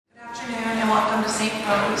St.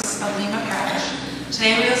 Rose of Lima Parish.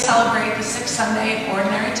 Today we will celebrate the 6th Sunday of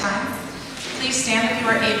Ordinary Time. Please stand if you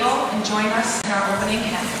are able and join us in our opening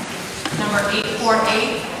hymn. Number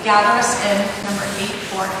 848, Gather Us In, number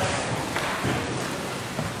 848.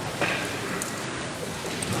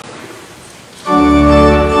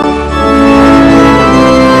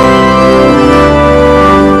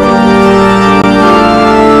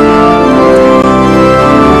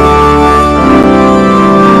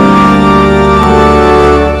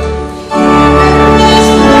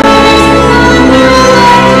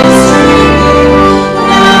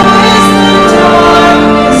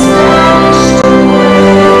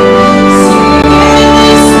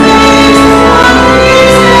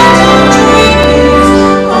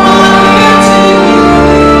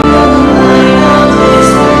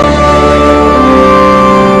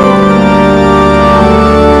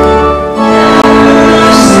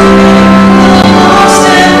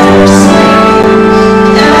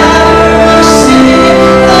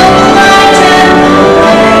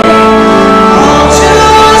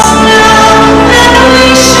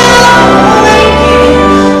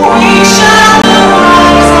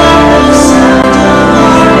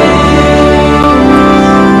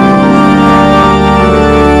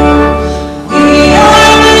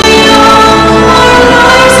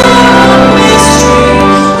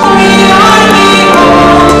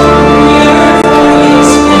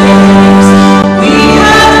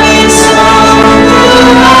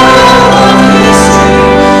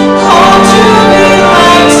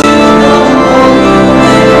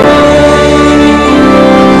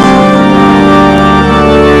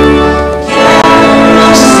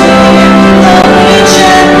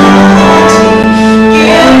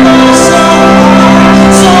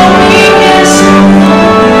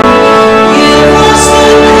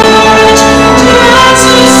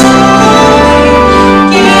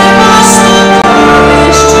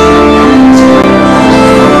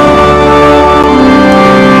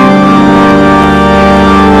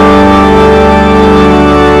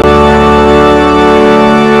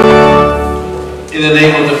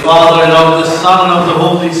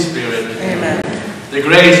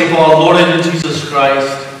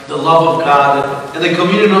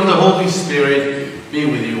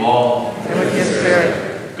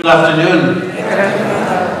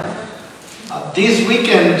 This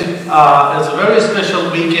weekend is a very special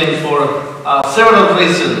weekend for several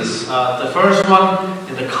reasons. The first one,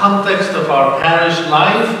 in the context of our parish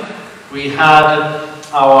life, we had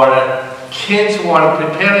our kids who are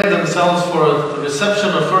preparing themselves for the reception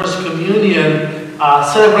of First Communion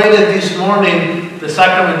celebrated this morning the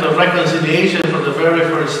Sacrament of Reconciliation for the very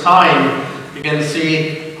first time. You can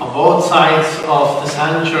see on both sides of the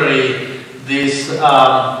sanctuary these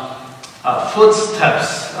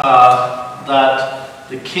footsteps that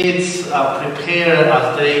the kids prepare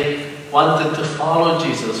as they wanted to follow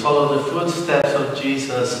Jesus, follow the footsteps of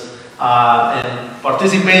Jesus, and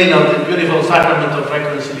participating in the beautiful Sacrament of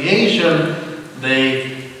Reconciliation.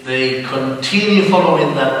 They continue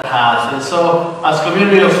following that path. And so, as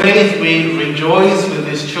community of faith, we rejoice with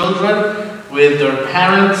these children, with their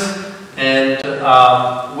parents, and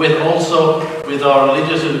with our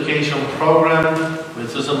religious education program, with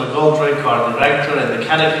Susan McGoldrick, our director, and the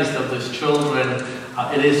catechist of these children.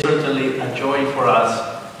 It is certainly a joy for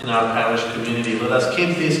us in our parish community. Let us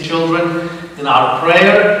keep these children in our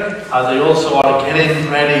prayer as they also are getting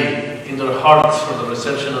ready in their hearts for the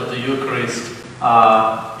reception of the Eucharist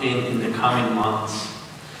in the coming months.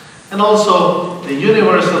 And also, the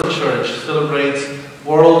Universal Church celebrates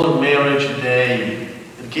World Marriage Day.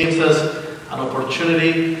 It gives us an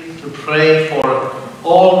opportunity to pray for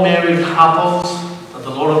all married couples, that the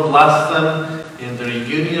Lord bless them in their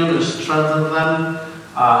union, to strengthen them.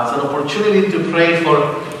 It's an opportunity to pray for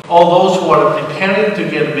all those who are preparing to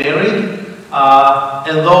get married,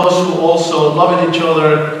 and those who also love each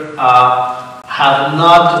other, have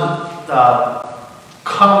not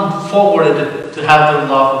come forward to have their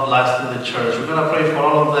love blessed in the church. We're going to pray for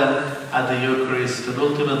all of them at the Eucharist, and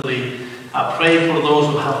ultimately pray for those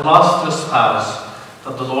who have lost their spouse,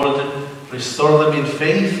 that the Lord restore them in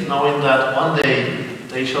faith, knowing that one day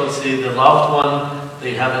they shall see the loved one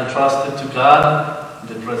they have entrusted to God in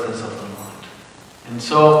the presence of the Lord. And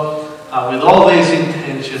so, with all these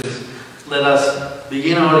intentions, let us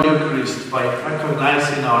begin our Eucharist by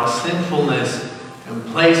recognizing our sinfulness and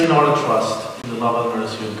placing our trust in the love and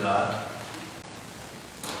mercy of God.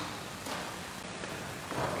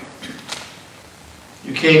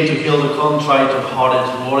 You came to heal the contrite of heart.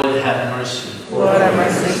 Lord, have mercy. Lord, have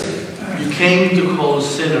mercy. You came to call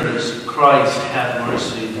sinners. Christ, have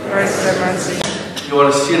mercy. Christ, have mercy. You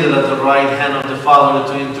are seated at the right hand of the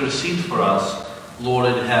Father to intercede for us. Lord,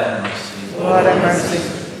 have mercy. Lord, have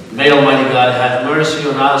mercy. May Almighty God have mercy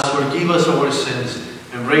on us, forgive us our sins,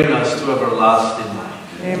 and bring us to everlasting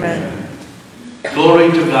life. Amen.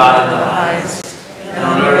 Glory to God in the highest, and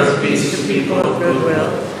on earth peace to people of good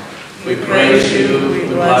will. We praise you, we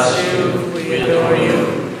bless you, we adore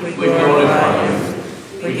you, we glorify you.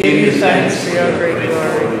 We give you thanks for your great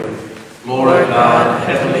glory. Lord God,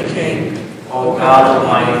 heavenly King, O God,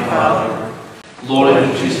 Almighty Father, Lord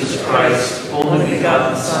of Jesus Christ, only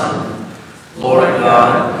begotten Son, Lord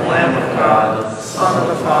God, Lamb of God, Son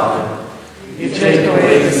of the Father, you take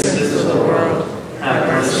away the sins of the world, have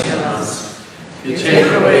mercy on us. You take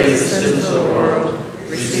away the sins of the world,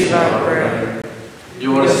 receive our prayer.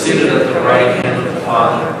 You are seated at the right hand of the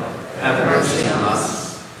Father, have mercy on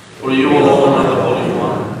us. For you alone are the Holy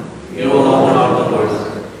One, you alone are the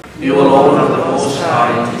Lord, you alone are the Most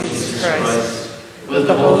High, Jesus Christ, with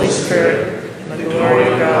the Holy Spirit, and the glory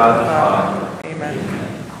of God the Father. Amen.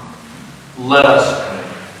 Let us pray.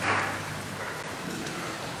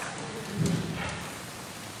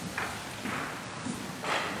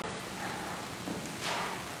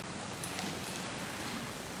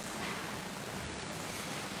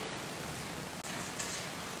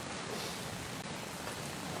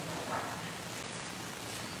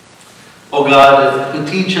 O God, who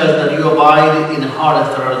teach us that you abide in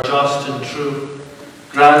hearts that are just and true,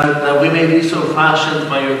 grant that we may be so fashioned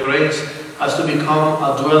by your grace as to become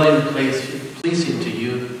a dwelling place pleasing to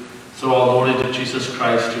you, through our Lord Jesus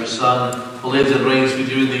Christ, your Son, who lives and reigns with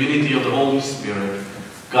you in the unity of the Holy Spirit,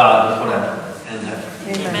 God, forever and ever.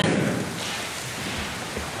 Amen.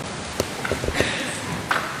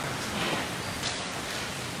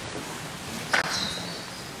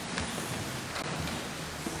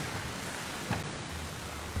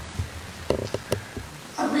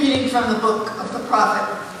 Reading from the book of the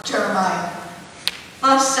prophet Jeremiah.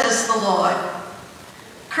 Thus says the Lord,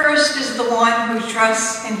 cursed is the one who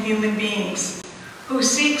trusts in human beings, who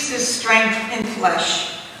seeks his strength in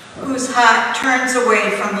flesh, whose heart turns away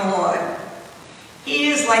from the Lord. He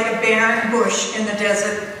is like a barren bush in the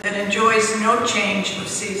desert that enjoys no change of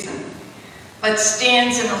season, but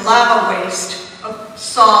stands in a lava waste of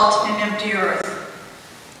salt and empty earth.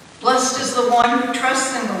 Blessed is the one who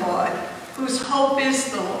trusts in the Lord, whose hope is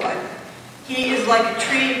the Lord. He is like a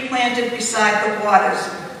tree planted beside the waters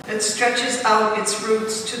that stretches out its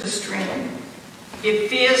roots to the stream. It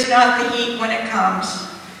fears not the heat when it comes.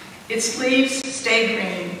 Its leaves stay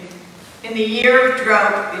green. In the year of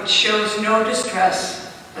drought, it shows no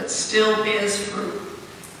distress, but still bears fruit.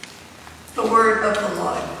 The word of the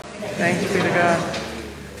Lord. Thanks be to God.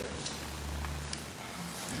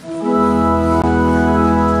 Lord.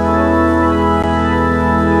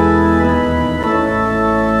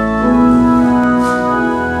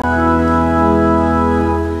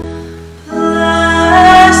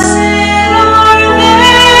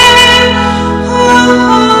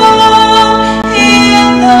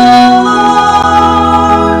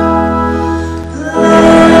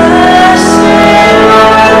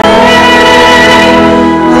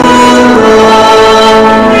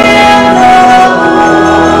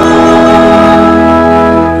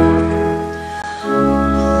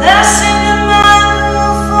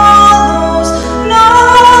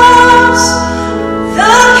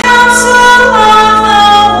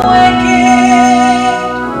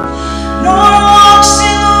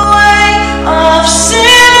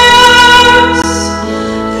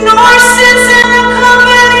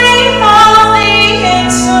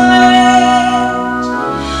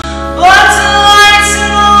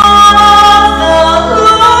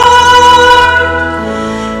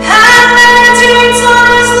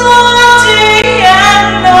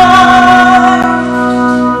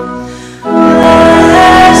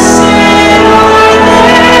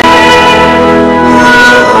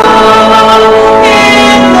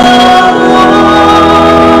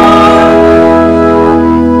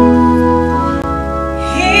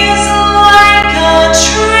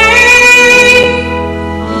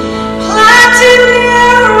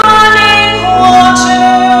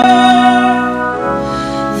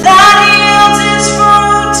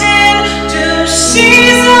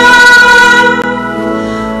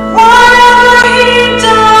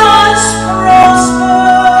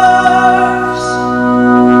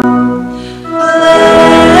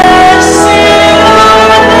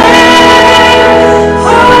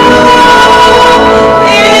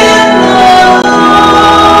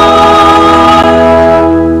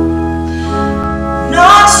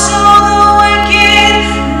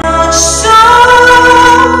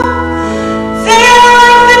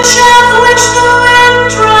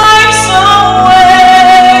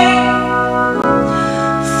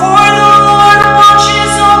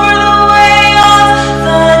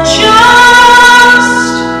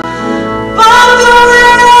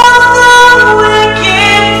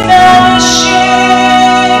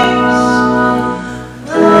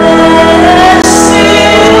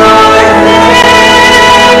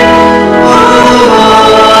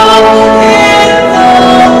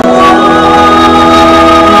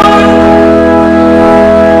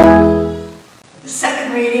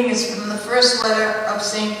 of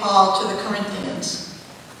St. Paul to the Corinthians.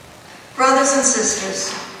 Brothers and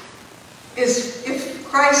sisters, if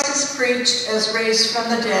Christ is preached as raised from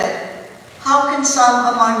the dead, how can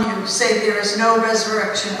some among you say there is no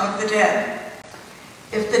resurrection of the dead?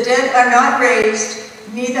 If the dead are not raised,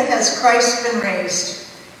 neither has Christ been raised.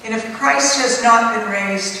 And if Christ has not been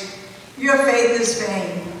raised, your faith is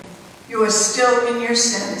vain. You are still in your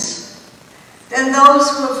sins. Then those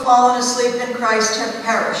who have fallen asleep in Christ have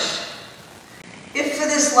perished. If for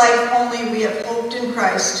this life only we have hoped in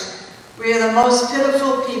Christ, we are the most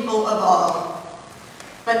pitiful people of all.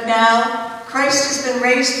 But now Christ has been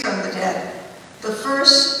raised from the dead, the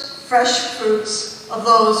first fresh fruits of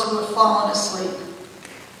those who have fallen asleep.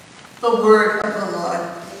 The word of the Lord.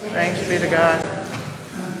 Thanks be to God.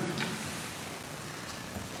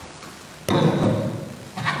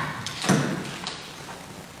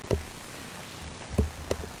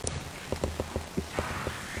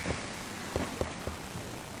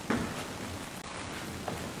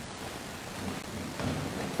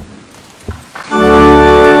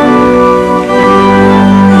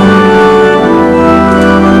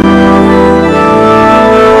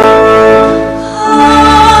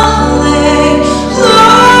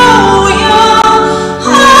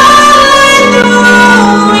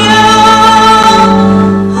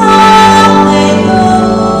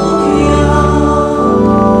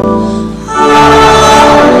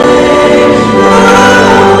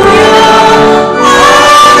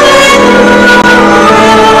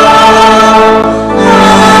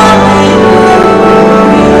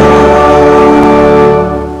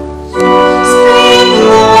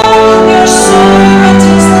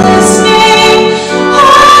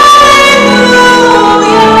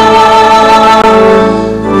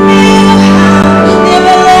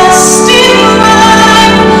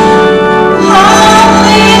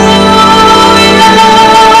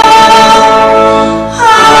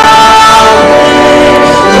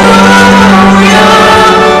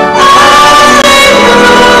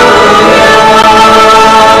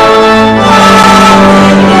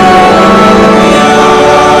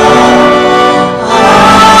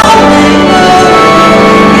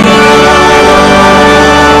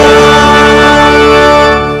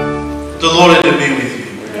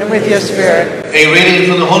 A reading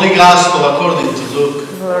from the Holy Gospel according to Luke.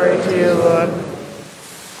 Glory to you, Lord.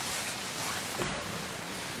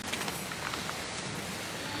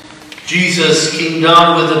 Jesus came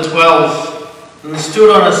down with the 12 and stood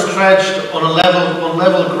on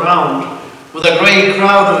level ground with a great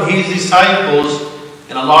crowd of his disciples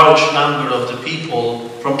and a large number of the people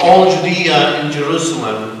from all Judea and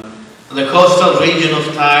Jerusalem and the coastal region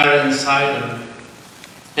of Tyre and Sidon.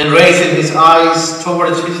 And raising his eyes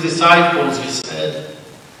towards his disciples, he said,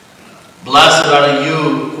 "Blessed are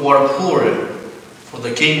you who are poor, for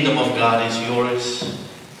the kingdom of God is yours.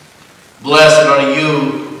 Blessed are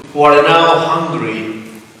you who are now hungry,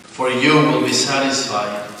 for you will be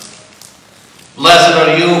satisfied. Blessed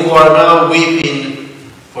are you who are now weeping,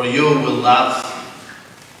 for you will laugh.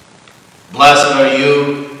 Blessed are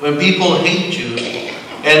you when people hate you,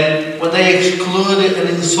 and when they exclude and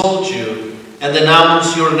insult you, and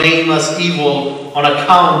denounce your name as evil on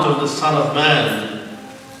account of the Son of Man.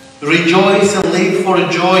 Rejoice and leap for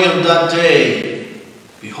joy on that day.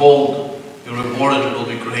 Behold, your reward will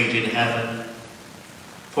be great in heaven.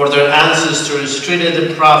 For their ancestors treated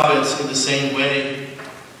the prophets in the same way.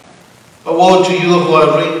 But woe to you who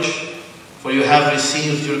are rich, for you have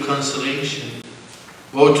received your consolation.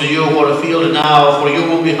 Woe to you who are filled now, for you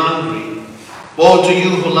will be hungry. Woe to you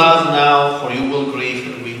who laugh now, for you will grieve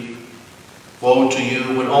and weep. Woe to you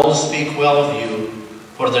when all speak well of you,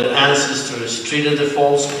 for their ancestors treated the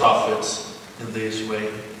false prophets in this way."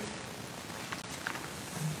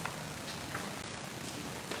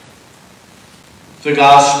 The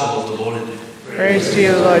Gospel of the Lord. Praise to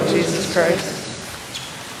you, Lord Jesus Christ.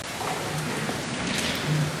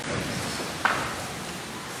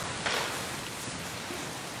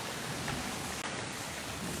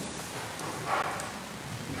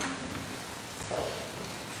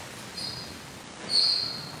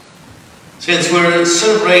 Since we're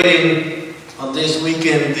celebrating on this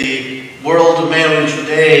weekend the World Marriage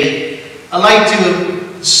Day, I'd like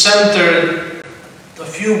to center a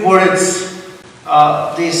few words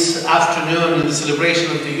this afternoon in the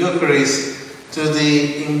celebration of the Eucharist to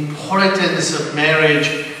the importance of marriage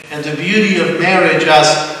and the beauty of marriage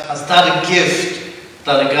as that gift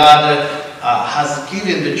that God has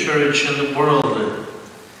given the church and the world.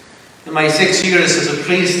 In my 6 years as a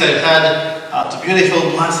priest, I've had the beautiful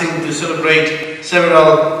blessing to celebrate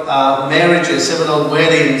several marriages, several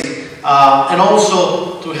weddings, and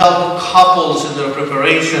also to help couples in their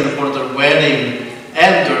preparation for their wedding.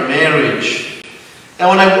 marriage. And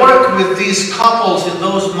when I work with these couples in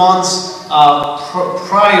those months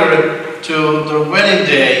prior to their wedding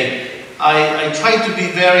day, I try to be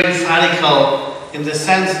very emphatical in the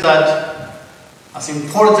sense that as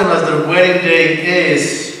important as their wedding day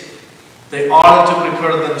is, they are to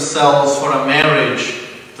prepare themselves for a marriage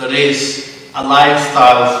that is a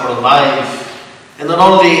lifestyle for life. And not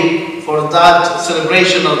only for that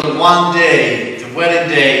celebration of the one day, the wedding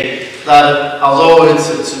day, that although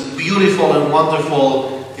it's beautiful and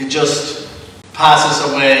wonderful, it just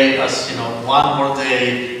passes away as, one more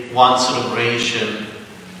day, one celebration.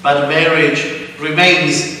 But marriage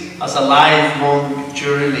remains as a lifelong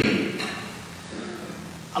journey.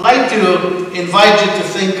 I'd like to invite you to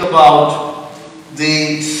think about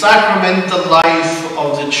the sacramental life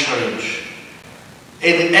of the church.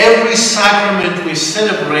 In every sacrament we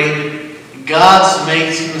celebrate, God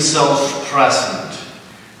makes Himself present.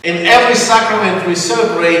 In every sacrament we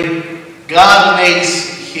celebrate, God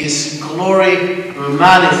makes His glory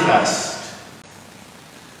manifest.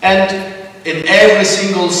 And in every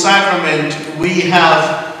single sacrament we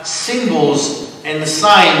have symbols and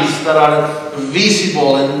signs that are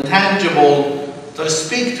visible and tangible that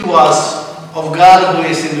speak to us of God who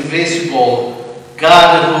is invisible,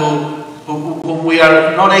 God whom we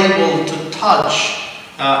are not able to touch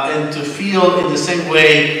and to feel in the same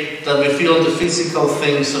way that we feel the physical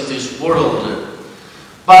things of this world.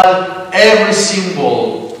 But every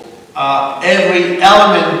symbol, every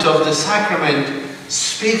element of the sacrament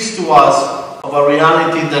speaks to us of a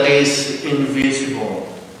reality that is invisible.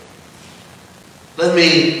 Let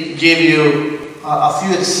me give you a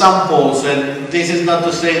few examples, and this is not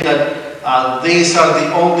to say that these are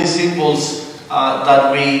the only symbols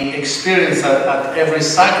that we experience at every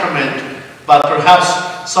sacrament, but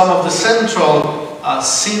perhaps some of the central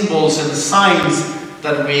symbols and signs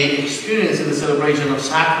that we experience in the celebration of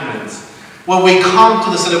sacraments. When we come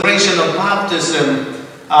to the celebration of baptism,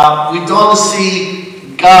 we don't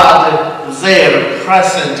see God there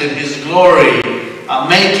present in His glory,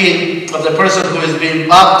 making of the person who is being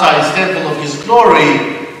baptized temple of His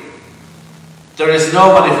glory. There is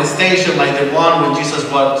no manifestation like the one when Jesus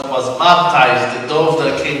was baptized, the dove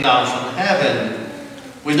that came down from heaven.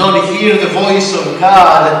 We don't hear the voice of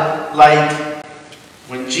God like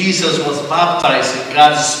when Jesus was baptized and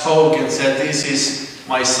God spoke and said, "This is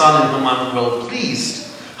my Son in whom I'm well pleased."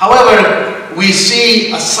 However, we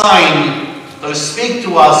see a sign that speaks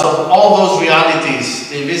to us of all those realities,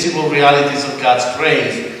 the invisible realities of God's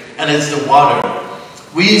grace, and it's the water.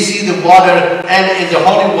 We see the water, and in the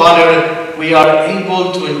holy water we are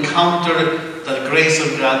able to encounter the grace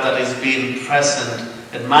of God that is being present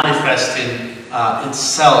and manifesting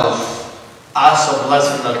itself as a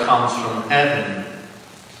blessing that comes from heaven.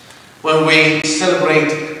 When we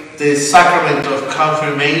celebrate the sacrament of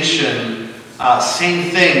confirmation, same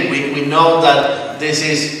thing. We know that this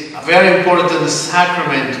is a very important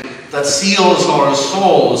sacrament that seals our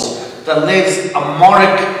souls, that leaves a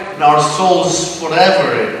mark in our souls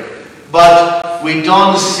forever. But we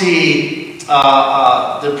don't see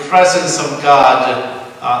the presence of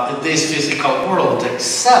God in this physical world,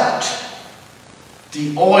 except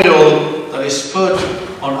the oil that is put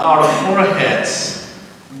on our foreheads.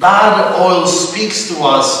 That oil speaks to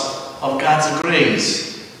us of God's grace.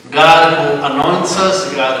 God who anoints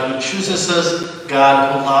us, God who chooses us,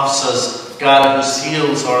 God who loves us, God who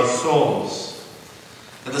seals our souls.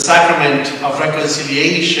 In the sacrament of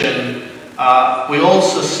reconciliation, we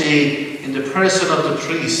also see in the person of the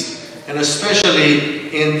priest, and especially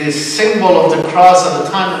in the symbol of the cross at the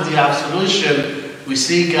time of the absolution, we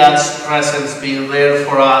see God's presence being there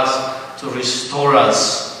for us to restore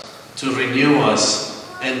us, to renew us,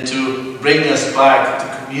 and to bring us back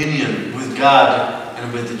to communion with God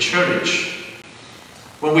and with the church.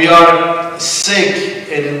 When we are sick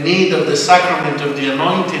and in need of the sacrament of the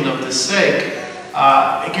anointing of the sick,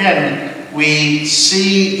 again, we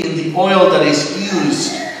see in the oil that is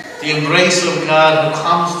used the embrace of God who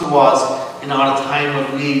comes to us in our time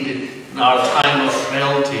of need, in our time of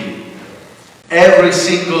frailty. Every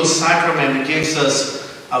single sacrament gives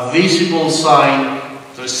us a visible sign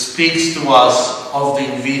that speaks to us of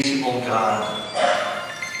the invisible God.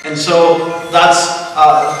 And so that's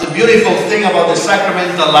the beautiful thing about the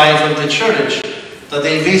sacramental life of the church, that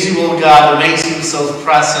the invisible God makes Himself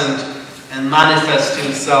present and manifests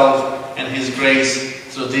Himself and His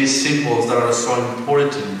grace through these symbols that are so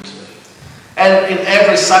important. And in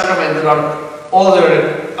every sacrament there are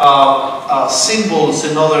other symbols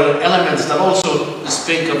and other elements that also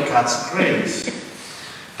speak of God's grace.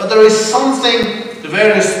 But there is something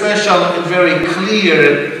very special and very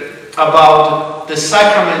clear about the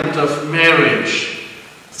sacrament of marriage.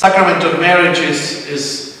 Sacrament of marriage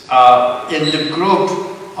is in the group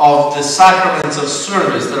of the sacraments of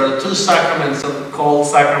service. There are two sacraments called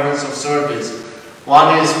sacraments of service.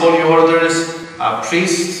 One is holy orders,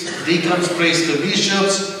 priests, deacons, priests, and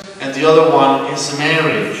bishops, and the other one is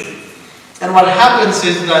marriage. And what happens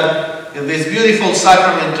is that in this beautiful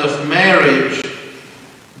sacrament of marriage,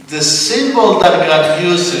 the symbol that God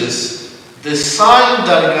uses, the sign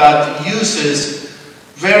that God uses,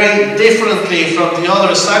 very differently from the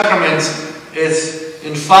other sacraments, is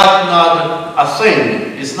in fact not a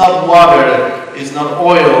thing. It's not water, it's not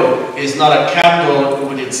oil, it's not a candle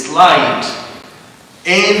with its light.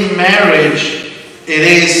 In marriage, it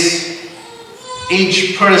is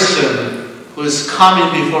each person who is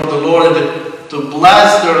coming before the Lord to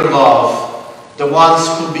bless their love, the ones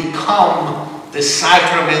who become the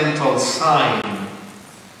sacramental sign.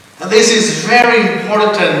 And this is very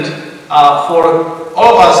important for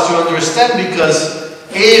all of us to understand, because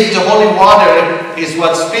if the holy water is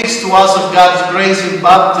what speaks to us of God's grace in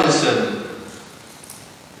baptism,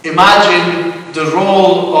 imagine the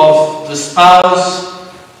role of the spouse,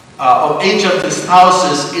 of each of the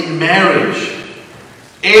spouses in marriage.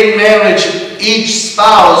 In marriage, each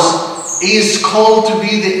spouse is called to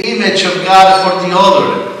be the image of God for the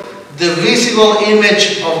other, the visible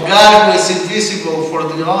image of God who is invisible for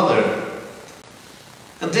the other.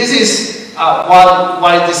 And this is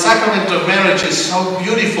why the sacrament of marriage is so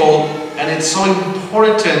beautiful, and it's so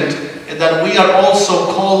important, and that we are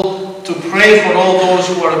also called to pray for all those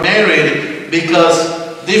who are married,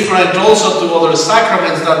 because different also to other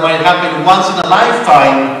sacraments that might happen once in a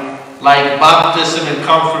lifetime, like baptism and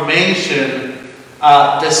confirmation,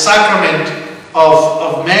 the sacrament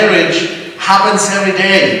of marriage happens every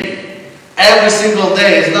day, every single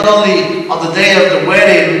day. It's not only on the day of the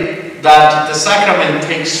wedding that the sacrament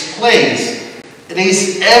takes place. It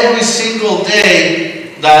is every single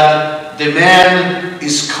day that the man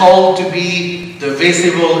is called to be the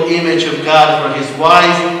visible image of God for his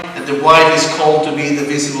wife, and the wife is called to be the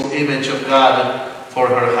visible image of God for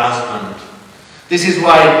her husband. This is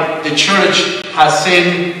why the Church has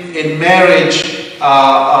seen in marriage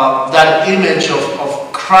that image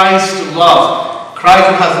of Christ's love. Christ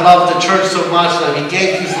who has loved the Church so much that he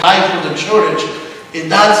gave his life for the Church. In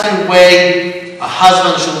that same way, a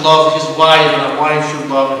husband should love his wife, and a wife should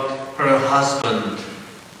love her husband.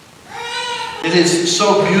 It is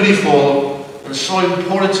so beautiful and so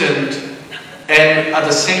important, and at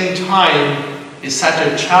the same time, it's such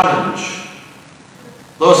a challenge.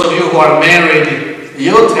 Those of you who are married,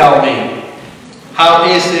 you tell me how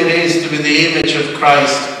easy it is to be the image of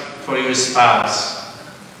Christ for your spouse.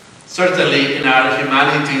 Certainly in our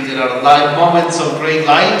humanity, there are moments of great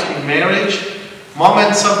light in marriage,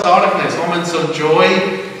 moments of darkness, moments of joy,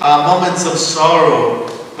 moments of sorrow.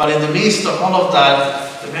 But in the midst of all of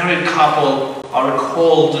that, the married couple are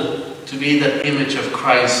called to be that image of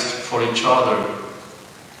Christ for each other.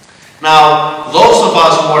 Now, those of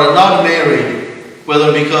us who are not married,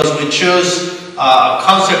 whether because we choose a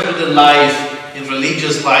consecrated life in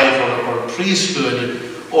religious life or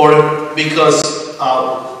priesthood, or because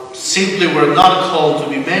simply we're not called to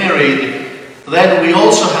be married, then we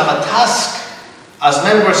also have a task as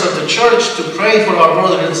members of the Church to pray for our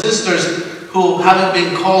brothers and sisters who haven't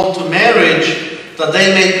been called to marriage, that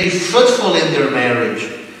they may be fruitful in their marriage.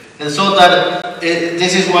 And so that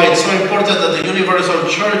this is why it's so important that the Universal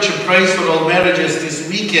Church prays for all marriages this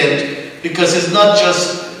weekend, because it's not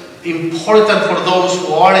just important for those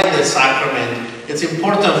who are in the sacrament, it's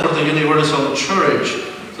important for the Universal Church,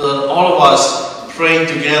 so that all of us pray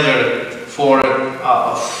together for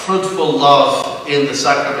a fruitful love in the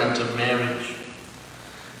sacrament of marriage.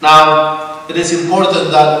 Now, it is important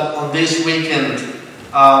that on this weekend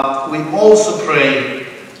we also pray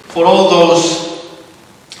for all those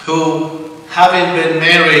who, having been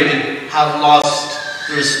married, have lost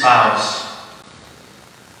their spouse.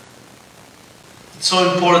 It's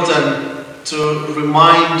so important to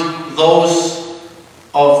remind those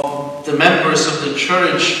of the members of the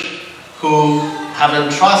Church who have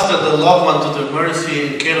entrusted the loved one to the mercy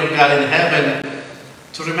and care of God in heaven,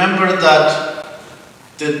 to remember that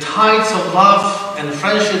the ties of love and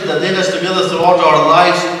friendship that lead us together throughout our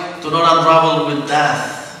lives do not unravel with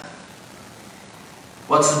death.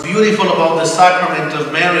 What's beautiful about the sacrament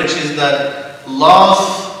of marriage is that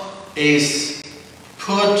love is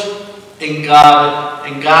put in God,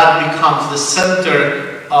 and God becomes the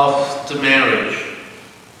center of the marriage.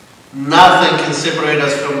 Nothing can separate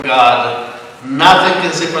us from God. Nothing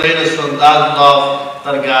can separate us from that love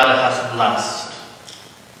that God has blessed.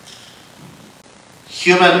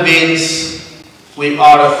 Human beings, we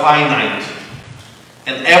are finite,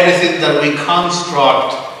 and everything that we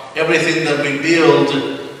construct everything that we build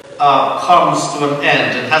comes to an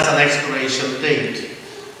end and has an expiration date.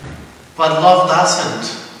 But love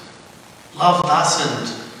doesn't. Love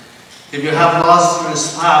doesn't. If you have lost your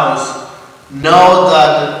spouse, know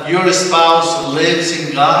that your spouse lives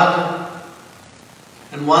in God,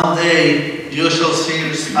 and one day you shall see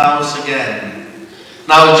your spouse again.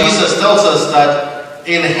 Now Jesus tells us that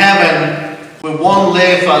in heaven we won't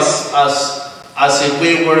live as if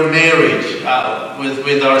we were married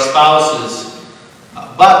with our spouses,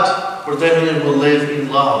 but we definitely will live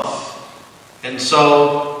in love. And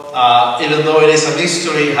so even though it is a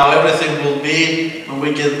mystery how everything will be when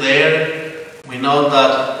we get there, we know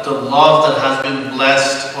that the love that has been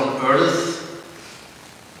blessed on earth,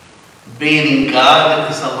 being in God,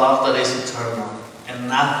 is a love that is eternal. And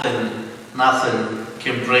nothing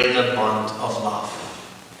can break that bond of love.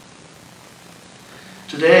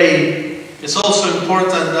 Today, it's also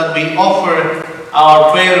important that we offer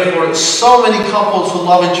our prayer for so many couples who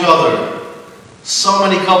love each other. So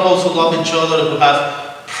many couples who love each other, who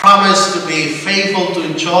have promised to be faithful to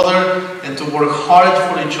each other and to work hard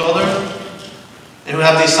for each other, and who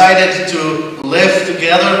have decided to live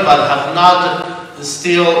together but have not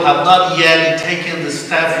yet taken the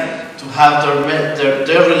step to have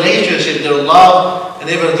their relationship, their love, and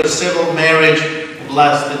even their civil marriage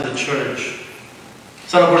blessed in the church.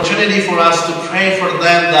 It's an opportunity for us to pray for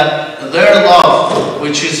them that their love,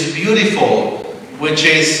 which is beautiful, which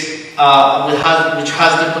has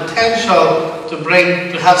the potential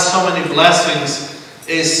to have so many blessings,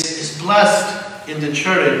 is blessed in the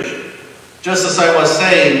church. Just as I was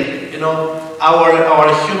saying,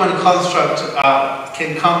 our human construct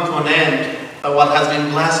can come to an end, but what has been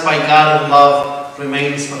blessed by God and love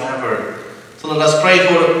remains forever. So let us pray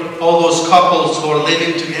for all those couples who are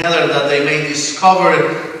living together, that they may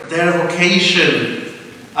discover their vocation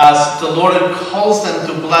as the Lord calls them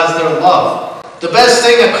to bless their love. The best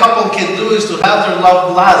thing a couple can do is to have their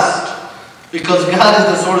love blessed, because God is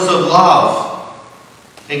the source of love.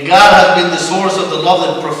 And God has been the source of the love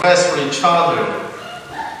that profess for each other.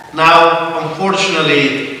 Now,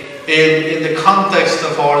 unfortunately, in the context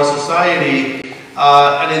of our society,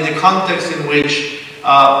 and in the context in which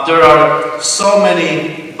there are so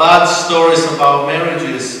many bad stories about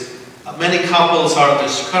marriages, many couples are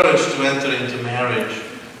discouraged to enter into marriage.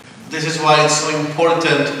 This is why it's so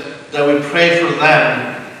important that we pray for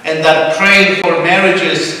them, and that praying for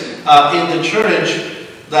marriages in the church,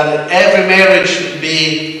 that every marriage should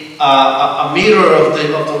be a mirror of the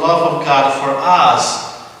love of God for us.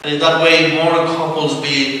 And in that way, more couples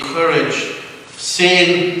be encouraged,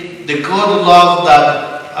 seeing the good love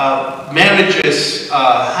that marriages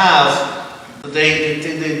have. They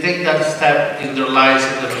take that step in their lives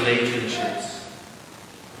and their relationships.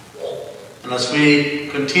 And as we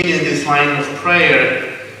continue this line of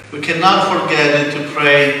prayer, we cannot forget to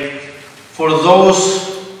pray for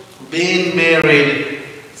those being married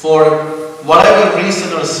for whatever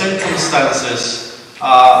reason or circumstances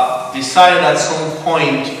decided at some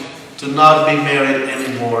point to not be married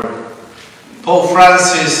anymore. Pope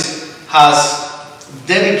Francis has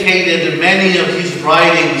dedicated many of his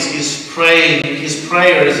writings, his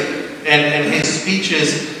prayers, and his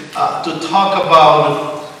speeches to talk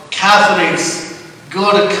about Catholics,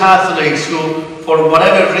 good Catholics who, for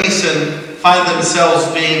whatever reason, find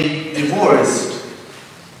themselves being divorced.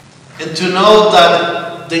 And to know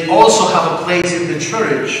that they also have a place in the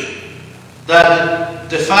church. That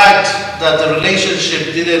the fact that the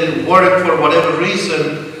relationship didn't work for whatever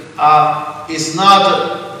reason is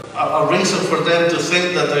not a reason for them to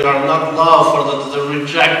think that they are not loved or that they're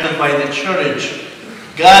rejected by the church.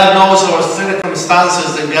 God knows our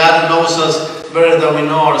circumstances, and God knows us better than we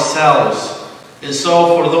know ourselves. And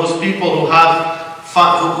so for those people who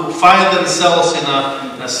find themselves in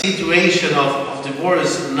a situation of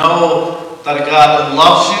divorce, know that God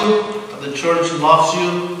loves you, that the church loves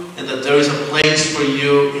you, and that there is a place for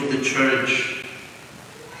you in the church.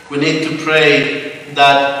 We need to pray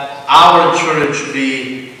that our church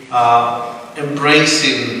be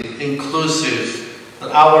embracing, inclusive,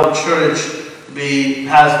 that our church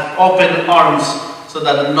has open arms so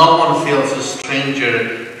that no one feels a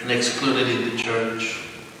stranger and excluded in the church.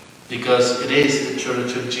 Because it is the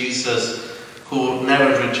church of Jesus who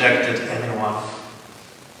never rejected anyone.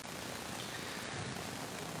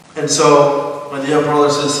 And so, my dear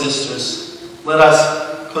brothers and sisters, let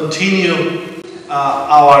us continue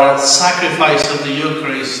our sacrifice of the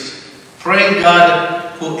Eucharist, praying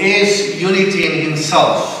God who is unity in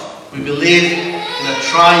himself. We believe in a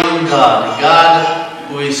triune God, God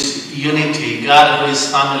who is unity, God who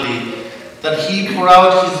is family, that he pour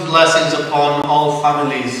out his blessings upon all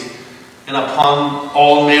families, and upon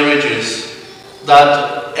all marriages,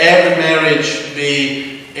 that every marriage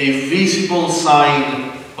be a visible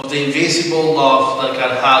sign of the invisible love that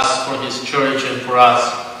God has for His church and for us,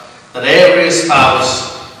 that every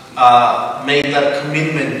spouse make that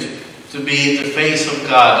commitment to be the face of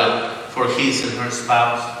God for his and her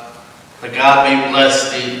spouse, that God may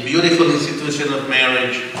bless the beautiful institution of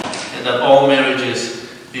marriage, and that all marriages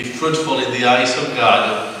be fruitful in the eyes of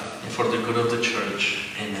God and for the good of the church.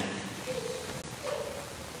 Amen.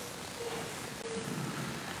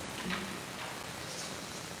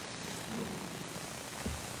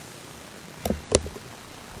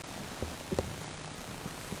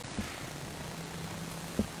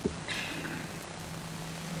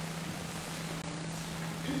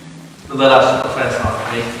 Let us profess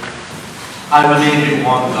our faith. I believe in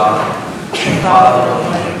one God, Father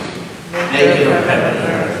Almighty, maker of heaven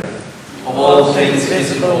and earth, of all things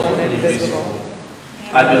visible and invisible.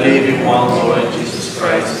 I believe in one Lord Jesus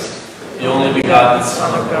Christ, the only begotten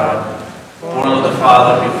Son of God, born of the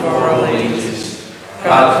Father before all ages,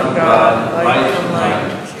 God from God, light from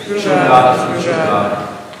light, true God from true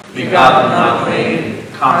God, begotten, not made,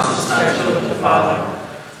 consubstantial with the Father.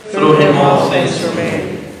 Through Him all things were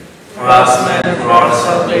made. For us men, for our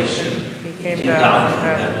salvation, He came down from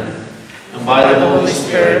heaven, and by the Holy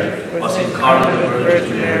Spirit was incarnate of the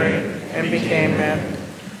Virgin Mary, and became man.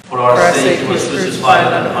 For our sake He was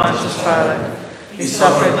crucified under Pontius Pilate. He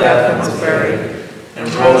suffered death and was buried,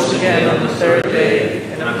 and rose again on the third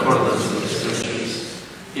day, in accordance with the Scriptures.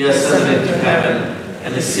 He ascended into heaven,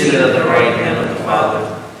 and is seated at the right hand of the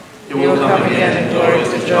Father. He will come again in glory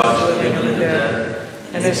to judge the living and the dead,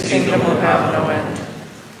 and His kingdom will have no end.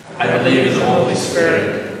 I believe in the Holy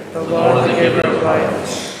Spirit, the Lord, the giver of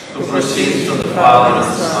life, who proceeds from the Father and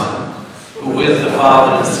the Son, who with the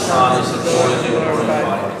Father and the Son is adored and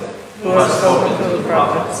glorified, who has spoken to the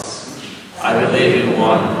prophets. I believe in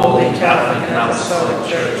one holy Catholic and Apostolic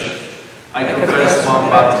Church. I confess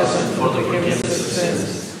one baptism for the forgiveness of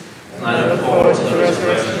sins, and I look forward to the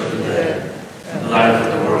resurrection of the dead and the life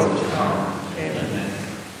of the world to come. Amen.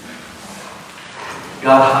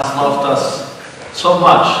 God has loved us so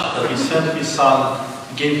much that He sent His Son,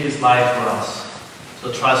 gave His life for us.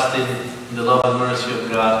 So trusting in the love and mercy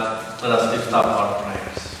of God, let us lift up our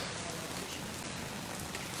prayers.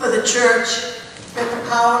 For the Church, that the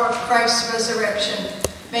power of Christ's resurrection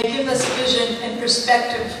may give us vision and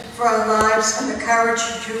perspective for our lives and the courage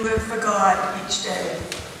to live for God each day.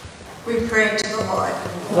 We pray to the Lord.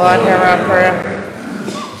 Lord, hear our prayer.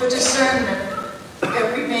 For discernment,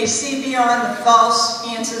 that we may see beyond the false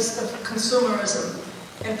answers of consumerism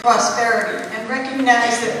and prosperity, and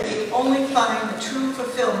recognize that we only find the true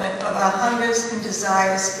fulfillment of our hungers and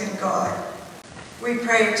desires in God. We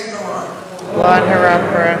pray to the Lord. Lord, hear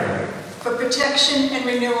our prayer. For protection and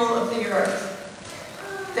renewal of the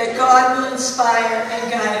earth, that God will inspire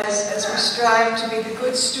and guide us as we strive to be the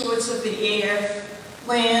good stewards of the air,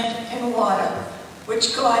 land, and water,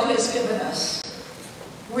 which God has given us.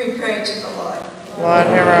 We pray to the Lord. Lord,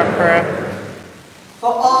 hear our prayer.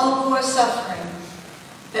 For all who are suffering,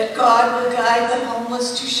 that God will guide the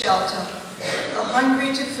homeless to shelter, the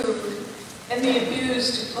hungry to food, and the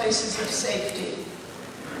abused to places of safety.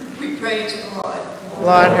 We pray to the Lord.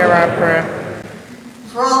 Lord, hear our prayer.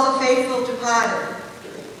 For all the faithful departed,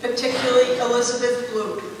 particularly Elizabeth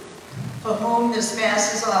Blute, for whom this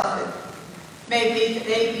Mass is offered, may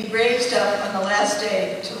they be raised up on the last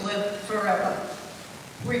day to live forever.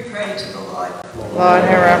 We pray to the Lord. Lord,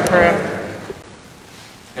 hear our prayer.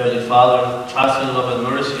 Heavenly Father, trusting in love and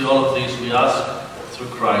mercy, all of these we ask through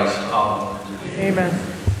Christ our Lord. Amen.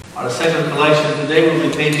 Our second collection today will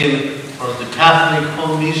be taken from the Catholic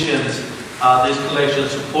Home Missions. This collection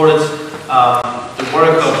supports the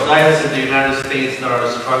work of dioceses in the United States that are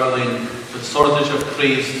struggling with shortage of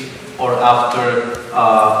priests or after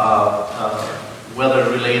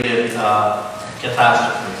weather-related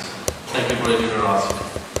catastrophes. Thank you for your generosity.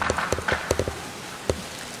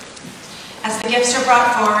 As the gifts are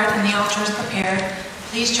brought forward and the altar is prepared,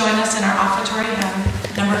 please join us in our offertory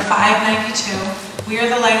hymn, number 592, We Are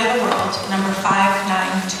the Light of the World, number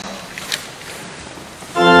 592.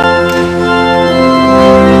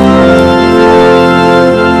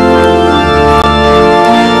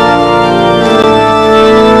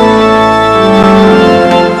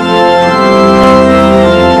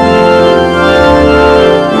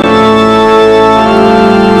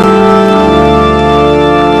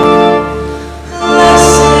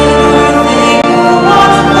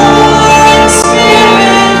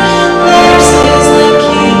 Theirs is the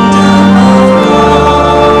kingdom of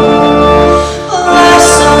God.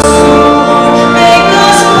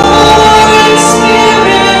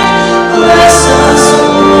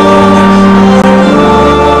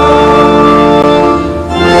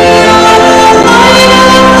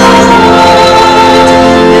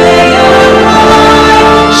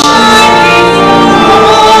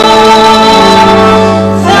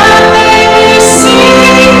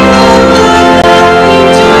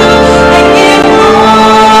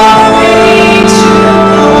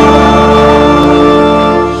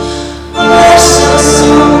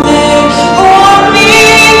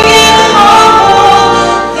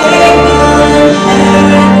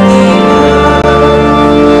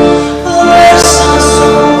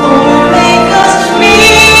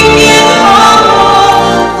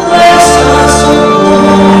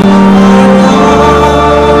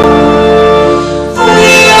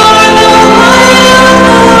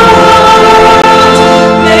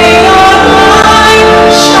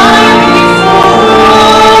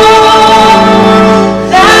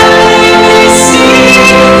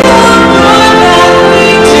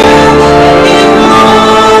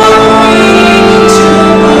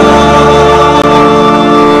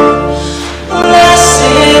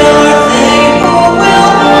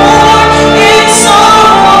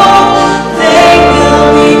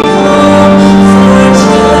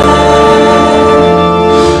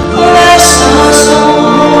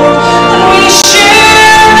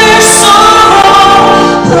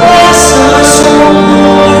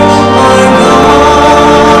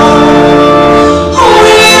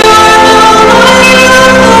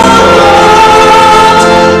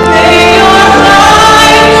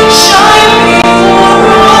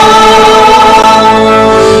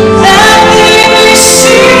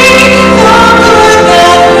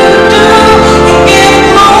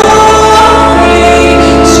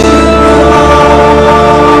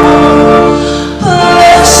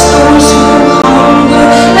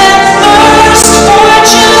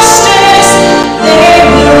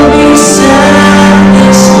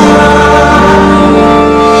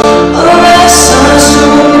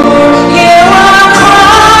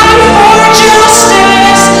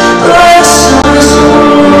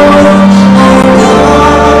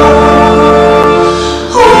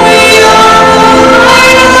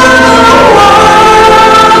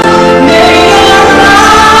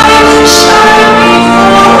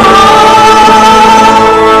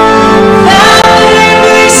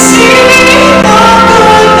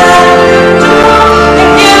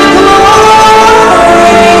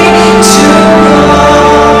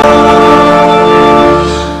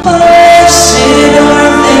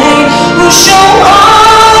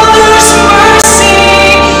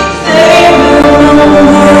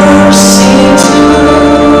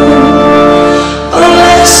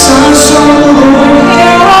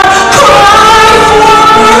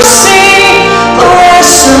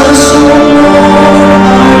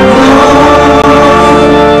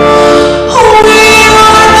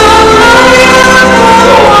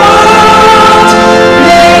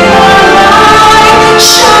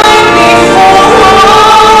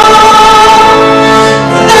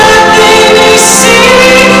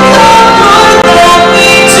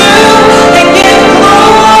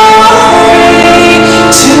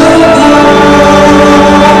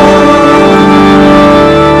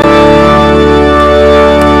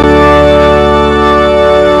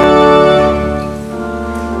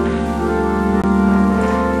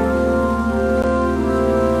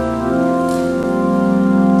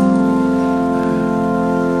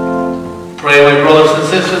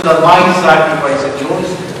 intercession that my sacrifice and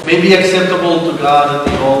yours may be acceptable to God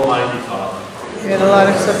and the Almighty Father. May the Lord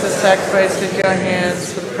accept the sacrifice at your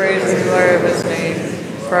hands for the praise and glory of his name,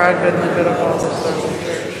 for our good and the good of all the social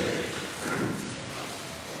church.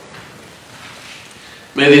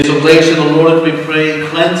 May this oblation, O Lord, we pray,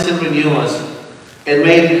 cleanse and renew us, and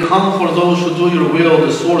may it become for those who do your will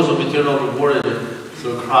the source of eternal reward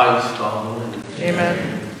through Christ our Lord.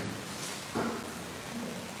 Amen.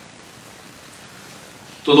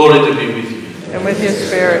 The Lord to be with you. And with your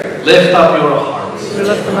spirit, Lift up your hearts. we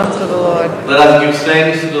lift them up to the Lord. Let us give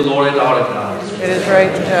thanks to the Lord our God. It is right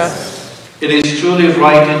and just. It is truly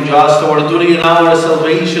right and just, our duty and our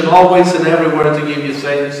salvation, always and everywhere to give you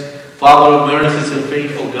thanks, Father of mercies and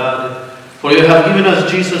faithful God. For you have given us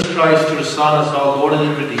Jesus Christ, your Son, as our Lord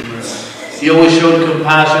and Redeemer. He always showed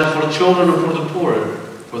compassion for children and for the poor,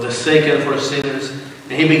 for the sick and for sinners,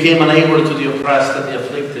 and he became a neighbor to the oppressed and the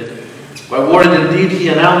afflicted. By word and deed he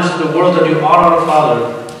announced to the world that you are our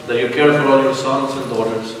Father, that you care for all your sons and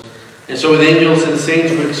daughters. And so with angels and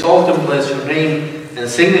saints we exalt and bless your name, and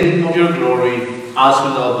sing the hymn of your glory, as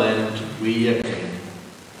without end we acclaim.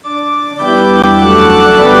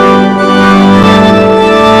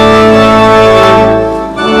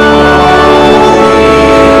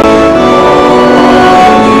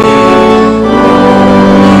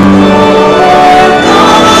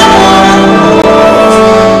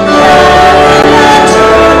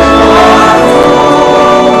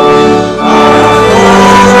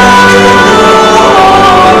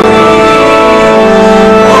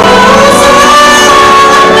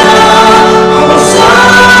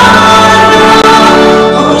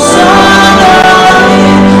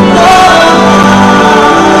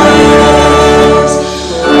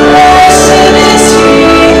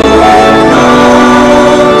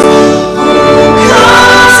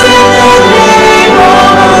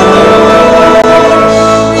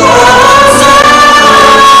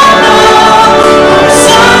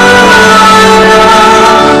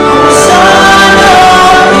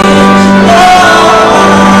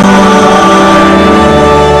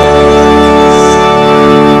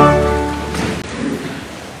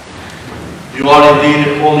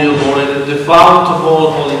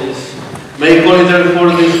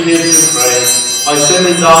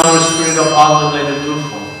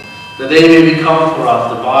 That they may become for us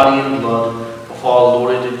the body and blood of our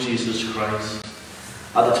Lord and Jesus Christ.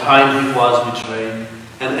 At the time he was betrayed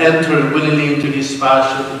and entered willingly into his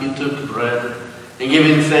passion, he took bread, and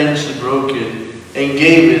giving thanks, he broke it, and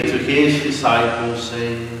gave it to his disciples,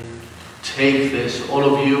 saying, "Take this,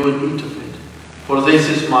 all of you, and eat of it, for this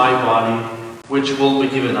is my body, which will be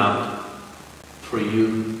given up for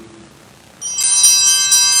you."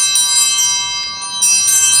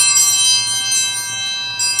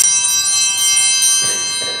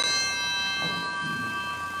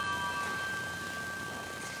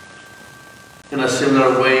 In a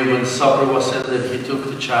similar way, when supper was ended, he took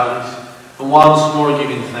the chalice, and once more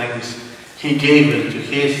giving thanks, he gave it to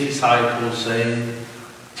his disciples, saying,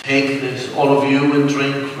 "Take this, all of you, and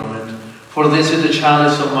drink from it, for this is the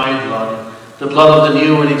chalice of my blood, the blood of the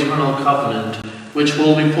new and eternal covenant, which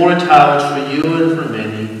will be poured out for you and for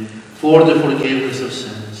many, for the forgiveness of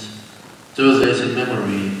sins. Do this in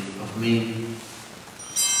memory of me."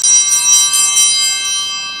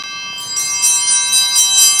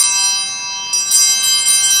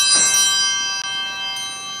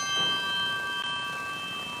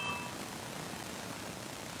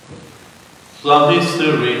 The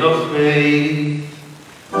mystery of faith.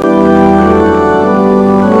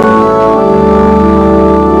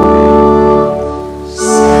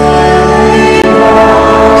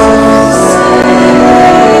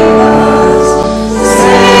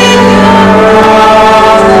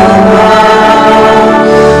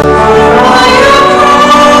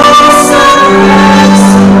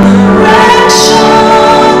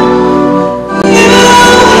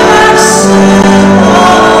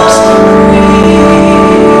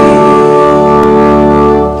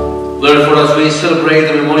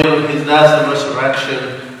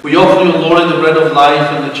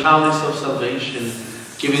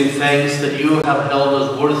 Giving thanks that you have held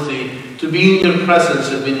us worthy to be in your presence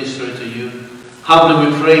and minister to you. Humbly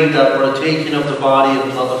we pray that, partaking of the body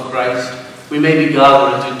and blood of Christ, we may be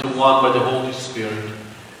gathered into one by the Holy Spirit.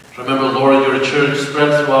 Remember, Lord, your church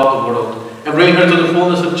spread throughout the world, and bring her to the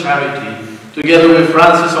fullness of charity, together with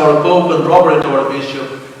Francis our Pope and Robert our Bishop,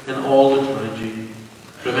 and all the clergy.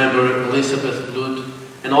 Remember Elizabeth Blood,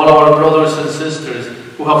 and all our brothers and sisters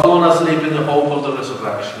who have fallen asleep in the hope of the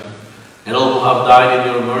resurrection. And all who have died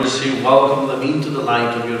in your mercy, welcome them into the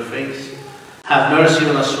light of your face. Have mercy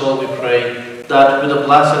on us all, we pray, that with the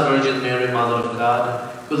Blessed Virgin Mary, Mother of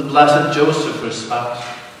God, with Blessed Joseph, her spouse,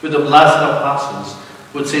 with the blessed apostles,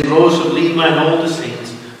 with St. Rose of Lima and all the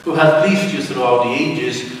saints who have pleased you throughout the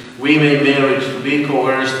ages, we may merit to be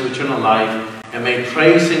co-heirs to eternal life and may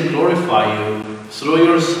praise and glorify you through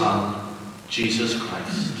your Son, Jesus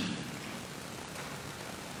Christ.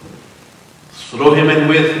 Through him and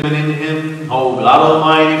with him and in him, O God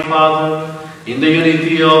Almighty Father, in the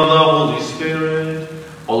unity of the Holy Spirit,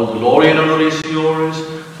 all glory and honor is yours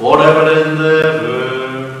forever and ever.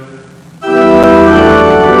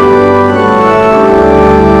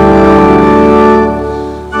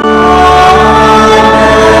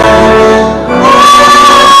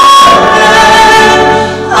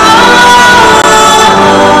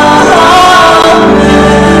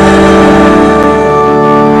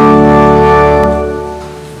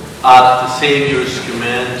 At the Savior's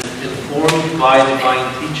command, informed by divine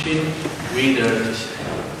teaching, we dare to say,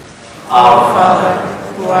 Our Father,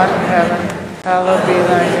 who art in heaven, hallowed be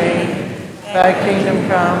thy name. Thy kingdom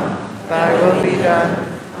come, thy will be done,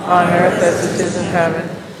 on earth as it is in heaven.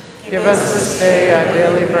 Give us this day our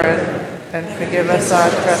daily bread, and forgive us our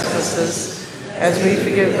trespasses, as we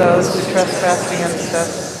forgive those who trespass against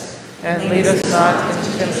us. And lead us not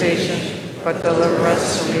into temptation, but deliver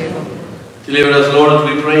us from evil. Deliver us, Lord,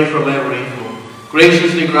 as we pray, from every evil.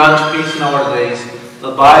 Graciously grant peace in our days,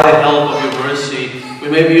 that by the help of your mercy we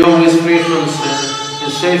may be always free from sin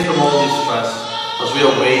and safe from all distress, as we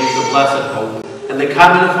await the blessed hope and the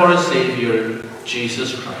coming of our Savior,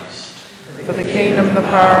 Jesus Christ. For the kingdom, the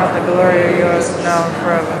power, and the glory are yours, now and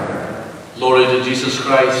forever. Glory to Jesus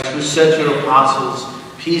Christ, who said to your apostles,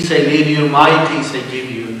 Peace I leave you, my peace I give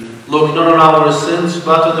you. Look not on our sins,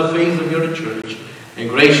 but on the faith of your church, and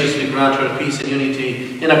graciously grant her peace and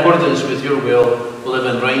unity in accordance with your will, who live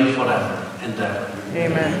and reign forever and ever.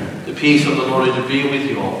 Amen. The peace of the Lord be with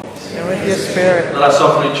you all. And with your spirit. Let us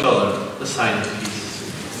offer each other the sign of peace.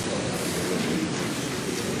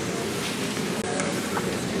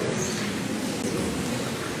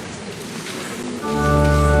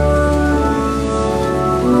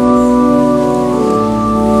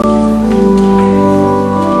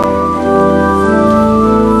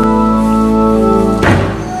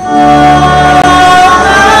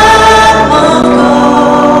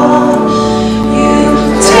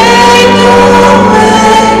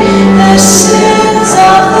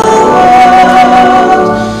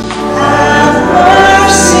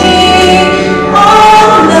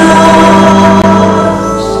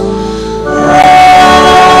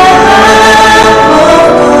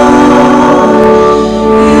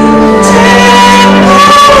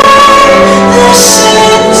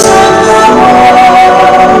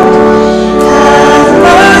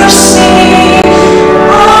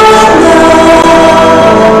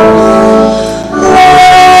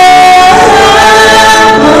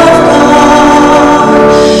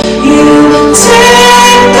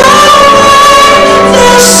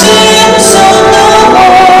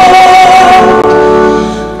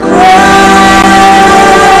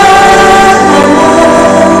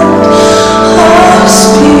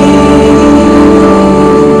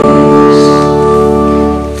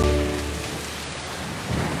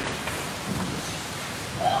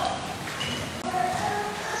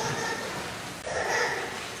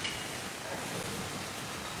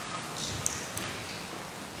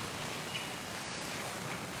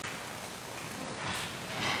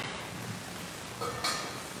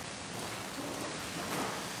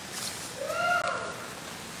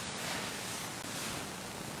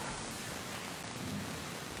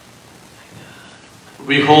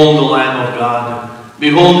 Behold the Lamb of God.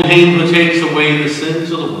 Behold him who takes away the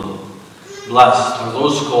sins of the world. Blessed are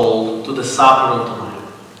those called to the supper of the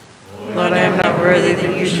Lamb. Lord, I am not worthy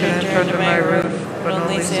that you should enter under my roof, but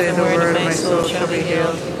only say the word, and my soul shall be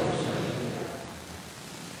healed.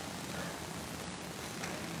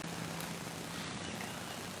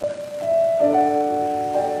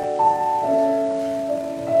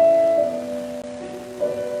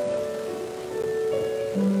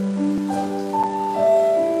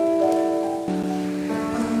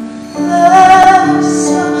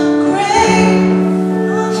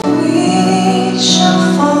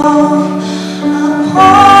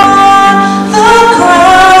 Upon the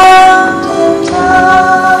ground and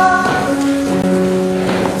die.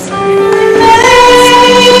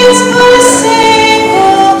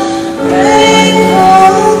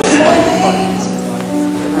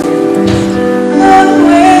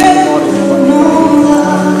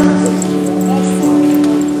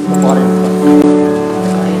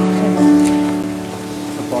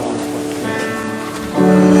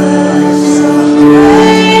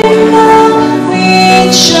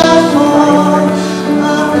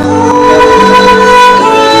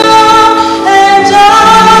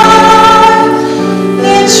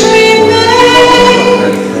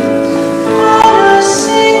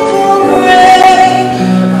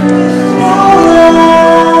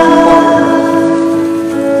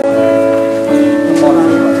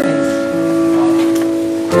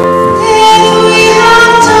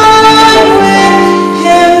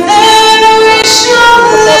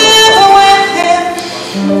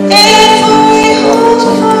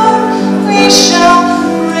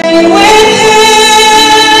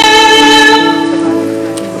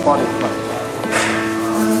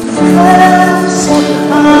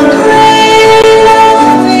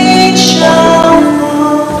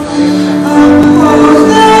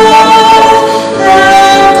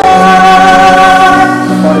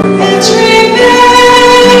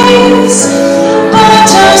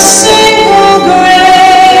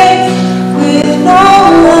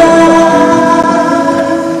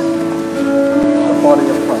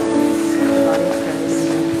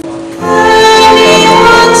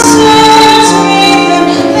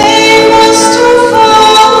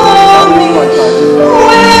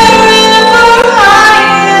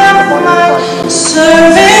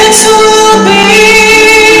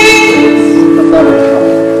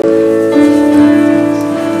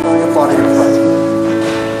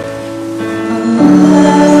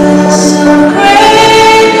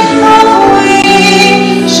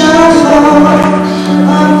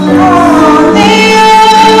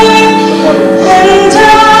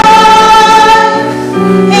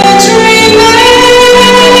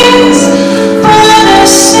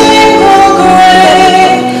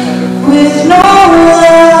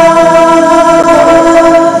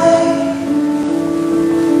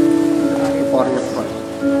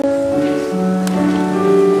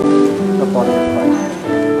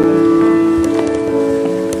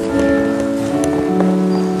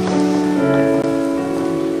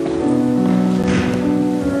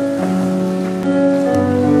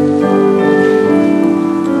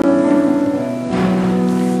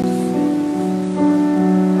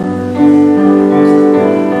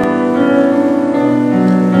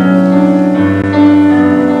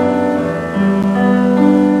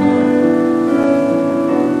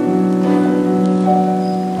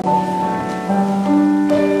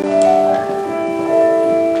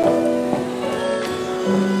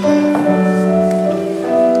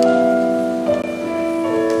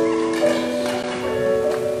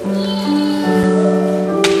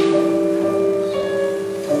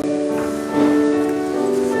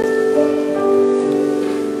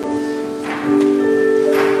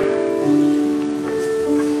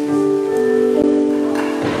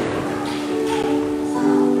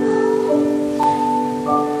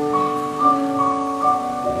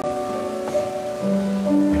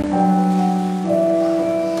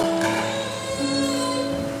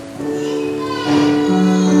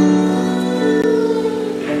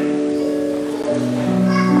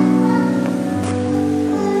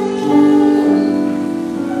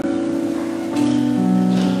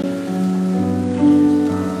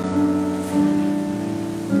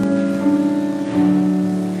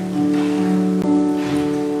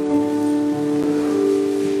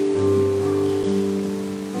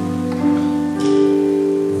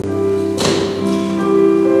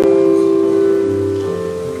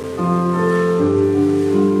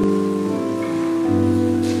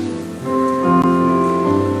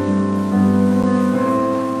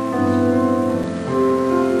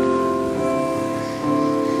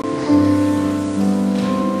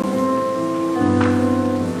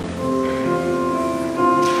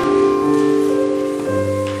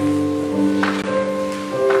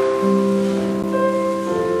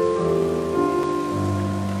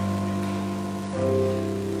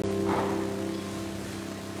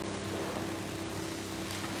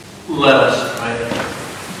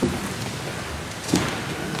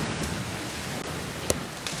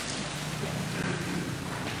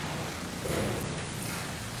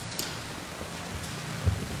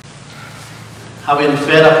 having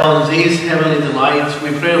fed upon these heavenly delights, we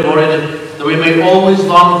pray, Lord, that we may always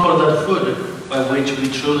long for that food by which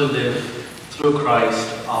we truly live through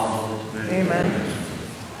Christ our Lord. Amen.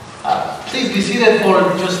 Please be seated for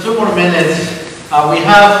just 2 more minutes. We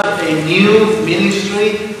have a new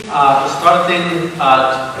ministry starting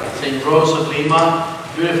at St. Rose of Lima,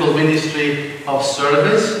 beautiful ministry of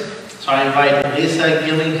service. So I invite Lisa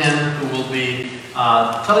Gillingham, who will be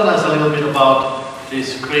telling us a little bit about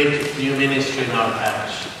this great new ministry in our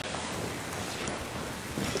parish.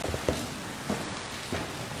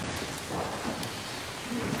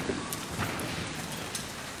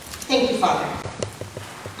 Thank you, Father.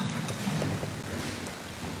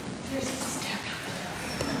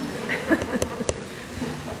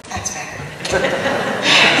 That's better.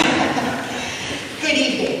 Good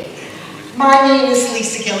evening. My name is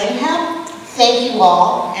Lisa Gillingham. Thank you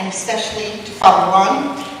all, and especially to Father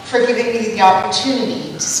Juan, for giving me the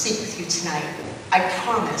opportunity to speak with you tonight. I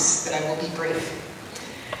promise that I will be brief.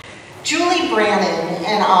 Julie Brannon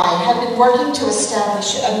and I have been working to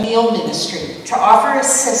establish a meal ministry to offer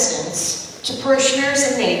assistance to parishioners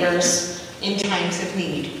and neighbors in times of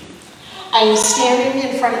need. I am standing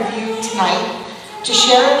in front of you tonight to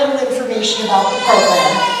share a little information about the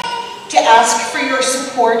program, to ask for your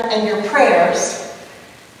support and your prayers,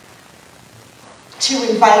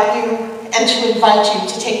 to invite you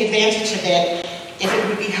to take advantage of it if it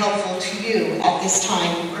would be helpful to you at this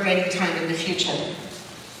time or any time in the future.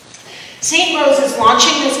 St. Rose is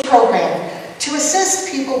launching this program to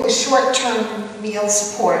assist people with short-term meal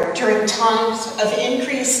support during times of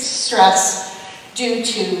increased stress due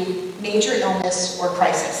to major illness or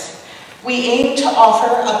crisis. We aim to offer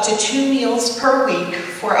up to 2 meals per week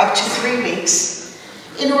for up to 3 weeks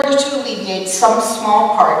in order to alleviate some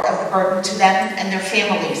small part of the burden to them and their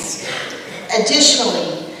families.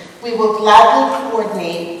 Additionally, we will gladly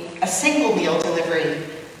coordinate a single meal delivery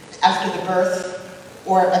after the birth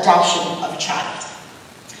or adoption of a child.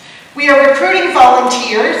 We are recruiting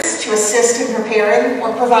volunteers to assist in preparing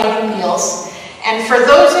or providing meals, and for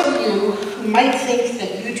those of you who might think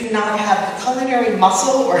that you do not have the culinary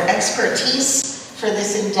muscle or expertise for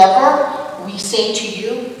this endeavor, we say to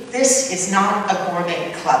you, this is not a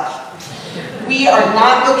gourmet club. We are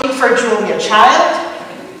not looking for Julia Child,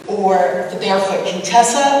 or the Barefoot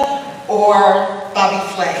Contessa, or Bobby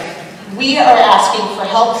Flay. We are asking for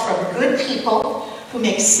help from good people who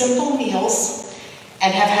make simple meals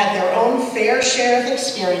and have had their own fair share of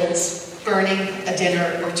experience burning a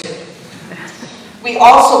dinner or 2. We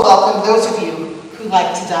also welcome those of you who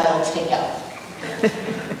like to dial takeout.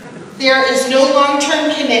 There is no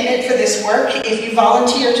long-term commitment for this work. If you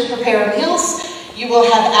volunteer to prepare meals, you will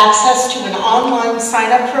have access to an online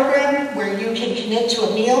sign-up program where you can commit to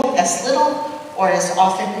a meal as little or as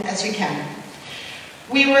often as you can.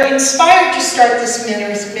 We were inspired to start this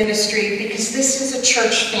ministry because this is a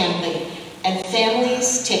church family, and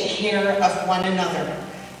families take care of one another.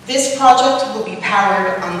 This project will be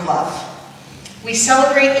powered on love. We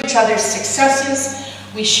celebrate each other's successes,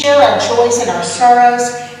 we share our joys and our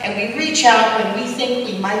sorrows, and we reach out when we think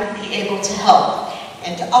we might be able to help.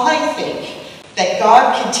 And I think that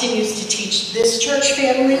God continues to teach this church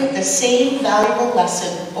family the same valuable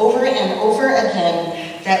lesson over and over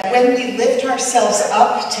again, that when we lift ourselves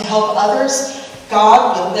up to help others,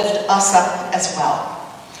 God will lift us up as well.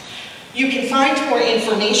 You can find more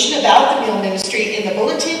information about the meal ministry in the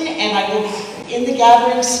bulletin, and I will be in the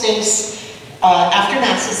gathering space after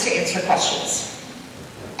Masses to answer questions.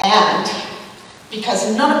 And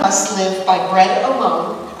because none of us live by bread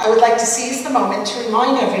alone, I would like to seize the moment to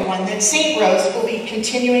remind everyone that St. Rose will be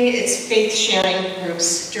continuing its faith-sharing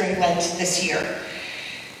groups during Lent this year.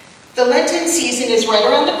 The Lenten season is right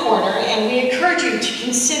around the corner, and we encourage you to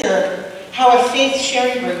consider how a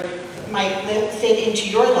faith-sharing group might fit into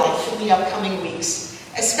your life in the upcoming weeks,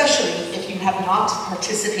 especially if you have not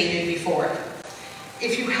participated before.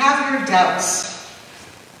 If you have your doubts,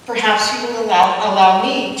 perhaps you will allow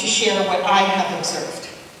me to share what I have observed.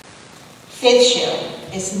 Faith sharing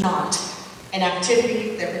is not an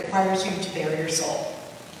activity that requires you to bare your soul.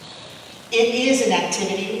 It is an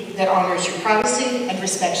activity that honors your privacy and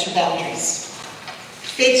respects your boundaries.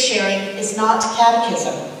 Faith sharing is not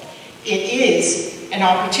catechism. It is an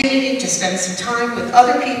opportunity to spend some time with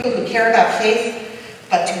other people who care about faith,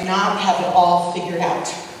 but do not have it all figured out.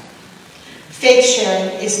 Faith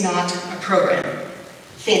sharing is not a program.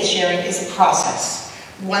 Faith sharing is a process,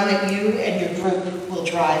 one that you and your group will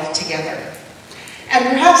drive together. And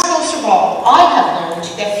perhaps most of all, I have learned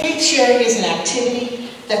that faith sharing is an activity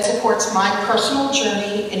that supports my personal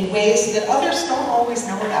journey in ways that others don't always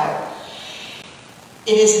know about.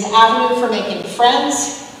 It is an avenue for making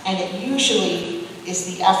friends, and it usually is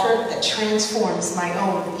the effort that transforms my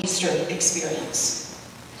own Easter experience.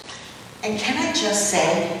 And can I just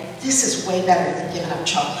say, this is way better than giving up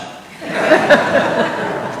chocolate.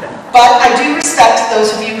 But I do respect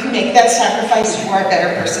those of you who make that sacrifice. You are a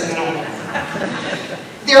better person than I am.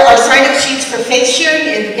 There are sign-up sheets for faith sharing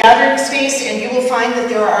in the gathering space, and you will find that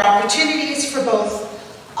there are opportunities for both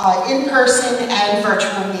in-person and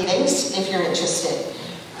virtual meetings, if you're interested.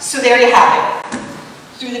 So there you have it.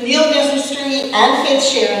 Through the meal ministry and faith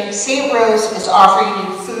sharing, St. Rose is offering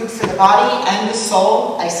you food for the body and the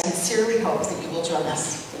soul. I sincerely hope that you will join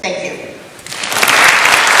us. Thank you.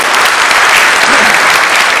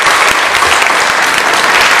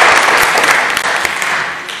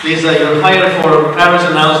 Lisa, you're hired for parish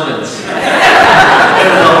announcements.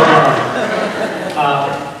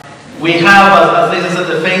 We have, as Lisa said,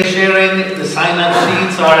 the faith sharing. The sign-up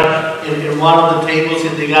sheets are in one of the tables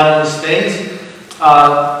in the gathering space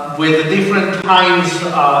with the different times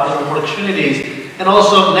and opportunities. And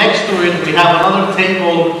also next to it, we have another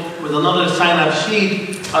table with another sign-up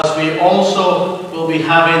sheet, as we also will be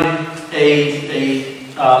having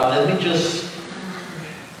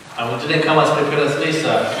I didn't come as prepared as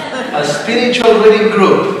Lisa, a spiritual reading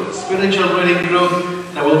group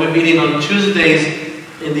that will be meeting on Tuesdays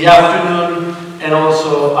in the afternoon and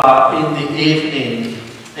also in the evening.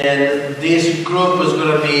 And this group is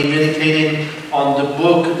going to be meditating on the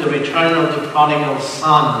book, The Return of the Prodigal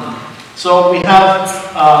Son. So we have,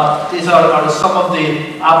 these are some of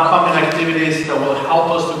the upcoming activities that will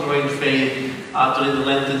help us to grow in faith during the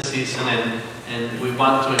Lenten season, and we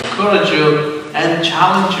want to encourage you and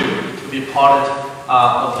challenge you to be part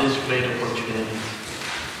of this great opportunity.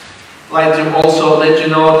 I'd like to also let you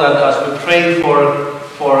know that as we pray for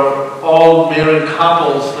all married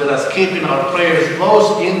couples, let us keep in our prayers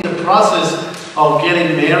those in the process of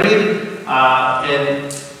getting married, and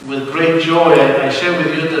with great joy I share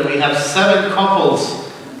with you that we have 7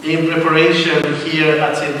 couples in preparation here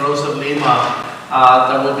at St. Rose of Lima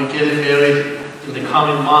that will be getting married in the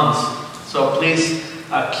coming months. So please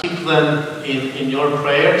keep them in your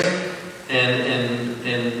prayers,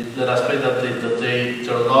 and let us pray that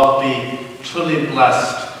their love be truly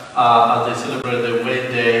blessed as they celebrate their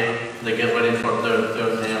wedding day, they get ready for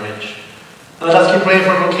their marriage. And let us keep praying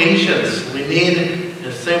for vocations. We need,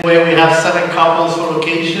 the same way we have 7 couples for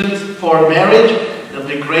vocations, for marriage, it'll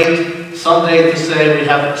be great someday to say we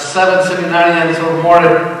have 7 seminarians or more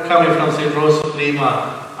coming from St. Rose of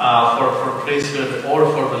Lima for priesthood or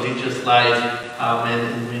for religious life, men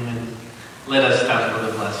and women. Let us stand for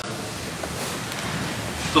the blessing.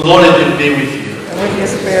 The Lord will be with you. And with your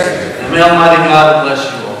spirit. And may Almighty God bless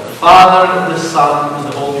you all. The Father, the Son,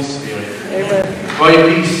 and the Holy Spirit. Amen. Go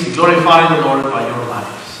in peace, glorifying the Lord by your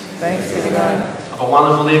lives. Thanks be to God. Have a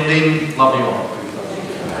wonderful evening. Love you all.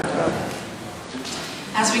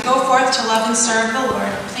 As we go forth to love and serve the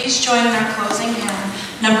Lord, please join in our closing hymn,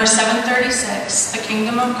 number 736, The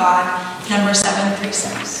Kingdom of God, number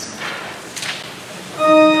 736.